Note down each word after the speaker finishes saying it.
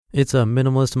It's a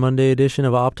Minimalist Monday edition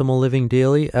of Optimal Living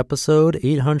Daily, episode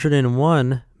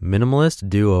 801, Minimalist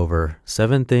Do-Over,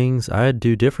 7 Things I'd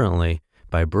Do Differently,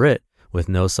 by Britt with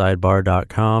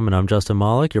NoSidebar.com. And I'm Justin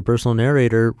Malik, your personal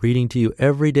narrator, reading to you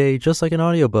every day just like an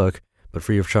audiobook, but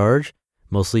free of charge,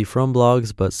 mostly from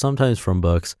blogs, but sometimes from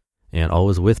books, and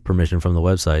always with permission from the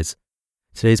websites.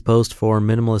 Today's post for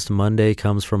Minimalist Monday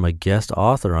comes from a guest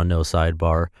author on No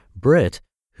Sidebar, Britt,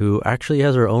 who actually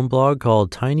has her own blog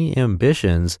called Tiny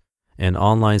Ambitions, an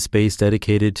online space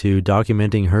dedicated to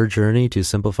documenting her journey to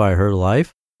simplify her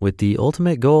life with the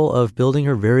ultimate goal of building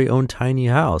her very own tiny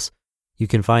house. You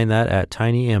can find that at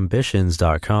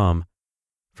tinyambitions.com.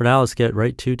 For now, let's get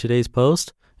right to today's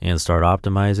post and start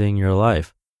optimizing your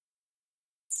life.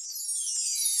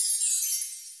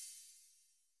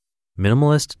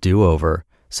 Minimalist Do-Over,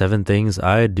 7 Things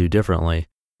I'd Do Differently,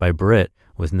 by Britt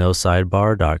with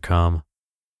NoSidebar.com.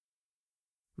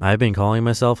 I've been calling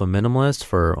myself a minimalist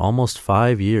for almost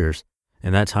 5 years.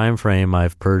 In that time frame,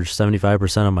 I've purged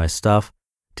 75% of my stuff,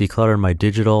 decluttered my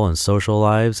digital and social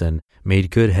lives, and made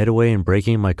good headway in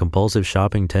breaking my compulsive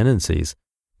shopping tendencies.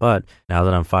 But now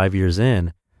that I'm 5 years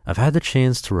in, I've had the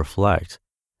chance to reflect.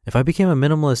 If I became a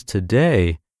minimalist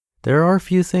today, there are a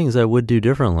few things I would do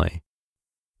differently.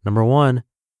 Number 1,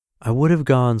 I would have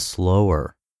gone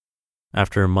slower.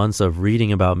 After months of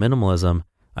reading about minimalism,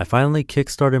 I finally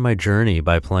kickstarted my journey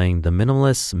by playing the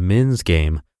Minimalist's Mins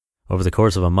game. Over the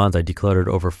course of a month, I decluttered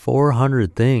over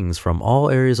 400 things from all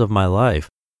areas of my life: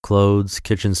 clothes,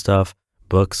 kitchen stuff,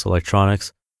 books,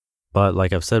 electronics. But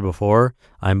like I've said before,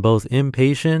 I'm both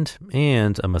impatient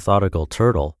and a methodical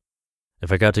turtle. If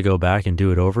I got to go back and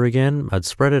do it over again, I'd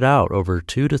spread it out over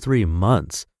 2 to 3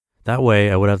 months. That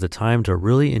way, I would have the time to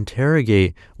really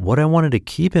interrogate what I wanted to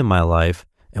keep in my life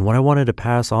and what I wanted to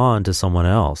pass on to someone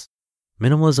else.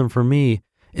 Minimalism for me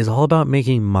is all about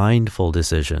making mindful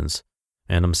decisions.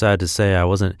 And I'm sad to say I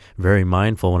wasn't very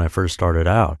mindful when I first started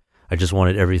out. I just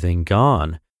wanted everything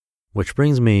gone. Which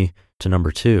brings me to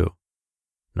number 2.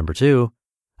 Number 2,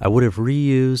 I would have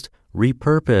reused,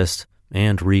 repurposed,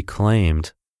 and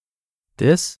reclaimed.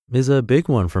 This is a big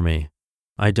one for me.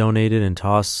 I donated and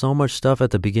tossed so much stuff at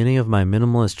the beginning of my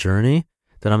minimalist journey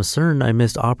that I'm certain I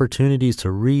missed opportunities to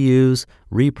reuse,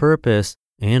 repurpose,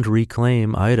 and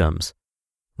reclaim items.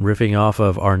 Riffing off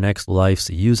of our next Life's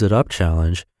Use It Up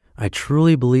challenge, I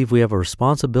truly believe we have a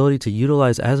responsibility to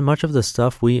utilize as much of the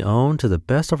stuff we own to the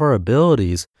best of our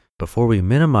abilities before we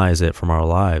minimize it from our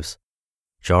lives.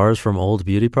 Jars from old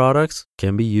beauty products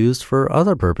can be used for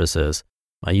other purposes.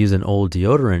 I use an old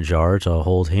deodorant jar to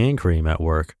hold hand cream at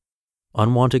work.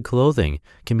 Unwanted clothing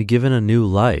can be given a new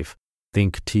life.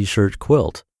 Think t-shirt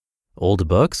quilt. Old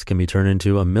books can be turned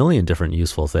into a million different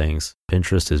useful things.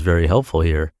 Pinterest is very helpful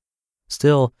here.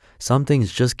 Still, some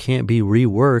things just can't be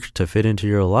reworked to fit into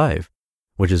your life,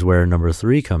 which is where number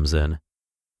 3 comes in.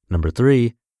 Number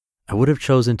 3, I would have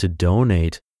chosen to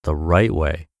donate the right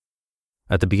way.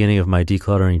 At the beginning of my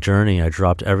decluttering journey, I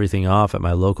dropped everything off at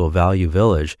my local Value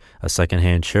Village, a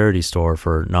secondhand charity store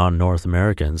for non-North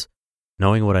Americans.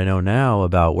 Knowing what I know now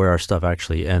about where our stuff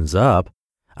actually ends up,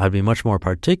 I'd be much more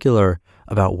particular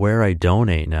about where I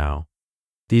donate now.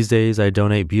 These days, I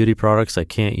donate beauty products I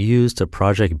can't use to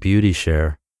Project Beauty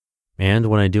Share. And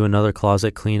when I do another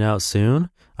closet clean out soon,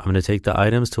 I'm going to take the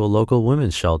items to a local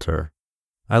women's shelter.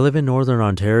 I live in Northern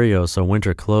Ontario, so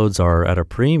winter clothes are at a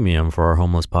premium for our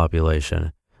homeless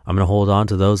population. I'm going to hold on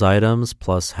to those items,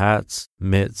 plus hats,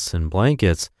 mitts, and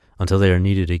blankets until they are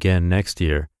needed again next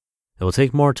year. It will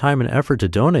take more time and effort to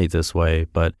donate this way,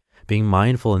 but being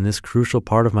mindful in this crucial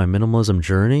part of my minimalism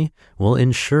journey will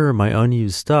ensure my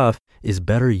unused stuff is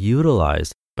better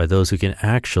utilized by those who can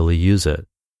actually use it.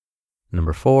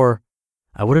 Number 4,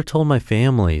 I would have told my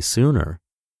family sooner.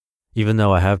 Even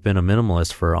though I have been a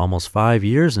minimalist for almost 5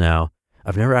 years now,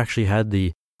 I've never actually had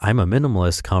the "I'm a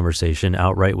minimalist" conversation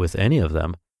outright with any of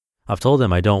them. I've told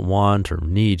them I don't want or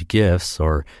need gifts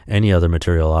or any other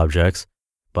material objects,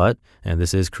 but, and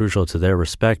this is crucial to their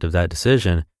respect of that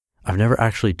decision, I've never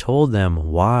actually told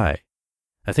them why.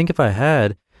 I think if I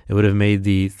had, it would have made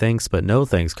the thanks but no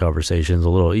thanks conversations a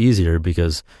little easier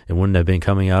because it wouldn't have been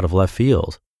coming out of left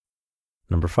field.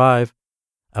 Number 5,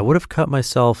 I would have cut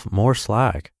myself more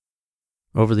slack.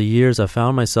 Over the years, I've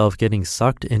found myself getting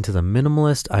sucked into the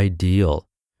minimalist ideal,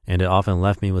 and it often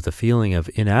left me with a feeling of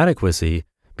inadequacy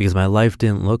because my life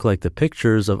didn't look like the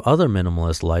pictures of other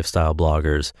minimalist lifestyle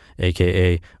bloggers,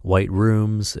 aka white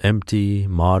rooms, empty,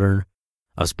 modern.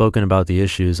 I've spoken about the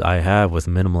issues I have with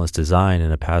minimalist design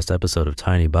in a past episode of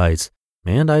Tiny Bites,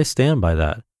 and I stand by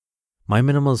that. My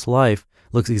minimalist life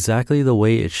looks exactly the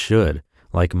way it should,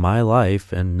 like my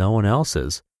life and no one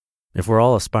else's. If we're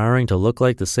all aspiring to look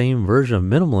like the same version of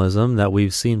minimalism that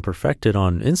we've seen perfected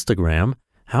on Instagram,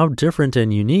 how different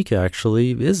and unique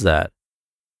actually is that?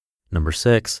 Number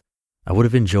 6, I would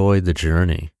have enjoyed the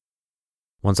journey.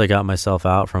 Once I got myself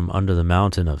out from under the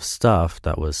mountain of stuff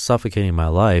that was suffocating my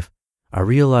life, I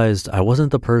realized I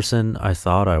wasn't the person I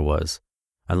thought I was.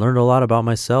 I learned a lot about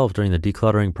myself during the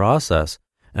decluttering process,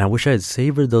 and I wish I had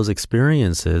savored those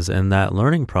experiences and that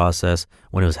learning process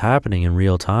when it was happening in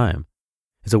real time.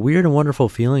 It's a weird and wonderful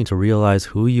feeling to realize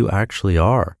who you actually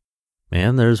are.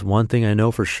 And there's one thing I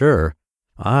know for sure.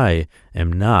 I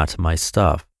am not my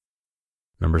stuff.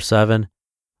 Number 7,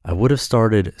 I would have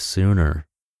started sooner.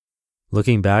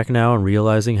 Looking back now and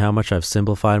realizing how much I've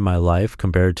simplified my life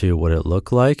compared to what it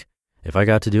looked like, if I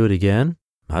got to do it again,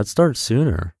 I'd start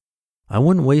sooner. I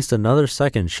wouldn't waste another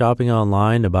second shopping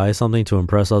online to buy something to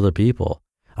impress other people.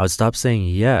 I would stop saying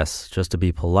yes just to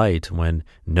be polite when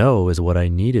no is what I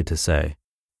needed to say.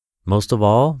 Most of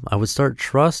all, I would start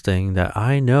trusting that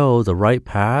I know the right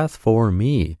path for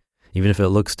me, even if it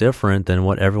looks different than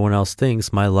what everyone else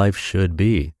thinks my life should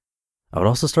be. I would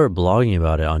also start blogging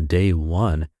about it on day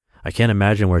 1. I can't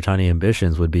imagine where Tiny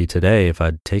Ambitions would be today if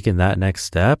I'd taken that next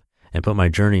step and put my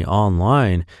journey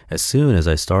online as soon as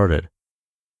I started.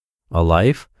 A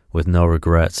life with no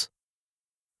regrets.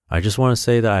 I just want to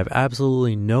say that I have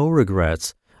absolutely no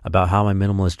regrets about how my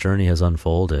minimalist journey has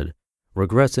unfolded.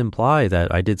 Regrets imply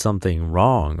that I did something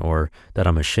wrong or that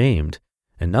I'm ashamed,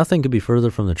 and nothing could be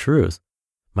further from the truth.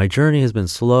 My journey has been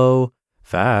slow,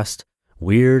 fast,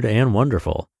 weird, and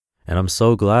wonderful, and I'm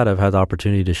so glad I've had the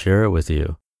opportunity to share it with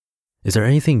you. Is there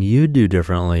anything you'd do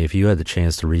differently if you had the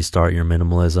chance to restart your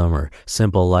minimalism or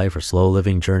simple life or slow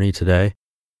living journey today?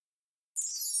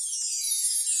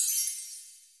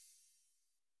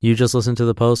 You just listened to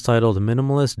the post titled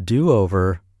Minimalist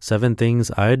Do-Over, 7 Things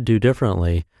I'd Do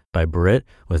Differently by Brit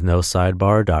with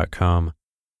NoSidebar.com.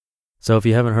 So if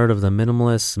you haven't heard of the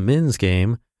Minimalist Mins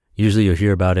game, usually you'll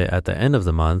hear about it at the end of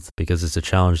the month because it's a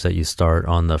challenge that you start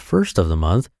on the first of the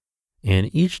month.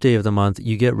 And each day of the month,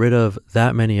 you get rid of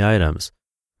that many items.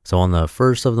 So on the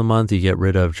first of the month, you get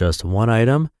rid of just 1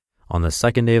 item. On the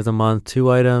second day of the month,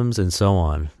 2 items, and so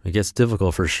on. It gets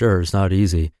difficult for sure. It's not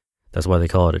easy. That's why they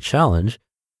call it a challenge.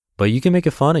 But you can make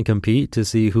it fun and compete to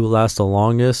see who lasts the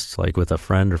longest, like with a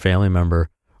friend or family member,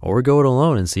 or go it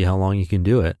alone and see how long you can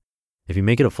do it. If you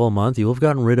make it a full month, you'll have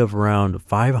gotten rid of around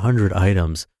 500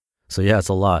 items. So yeah, it's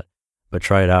a lot, but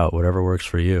try it out, whatever works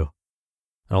for you.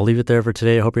 I'll leave it there for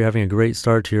today. I hope you're having a great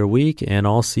start to your week, and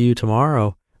I'll see you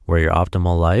tomorrow where your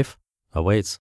optimal life awaits.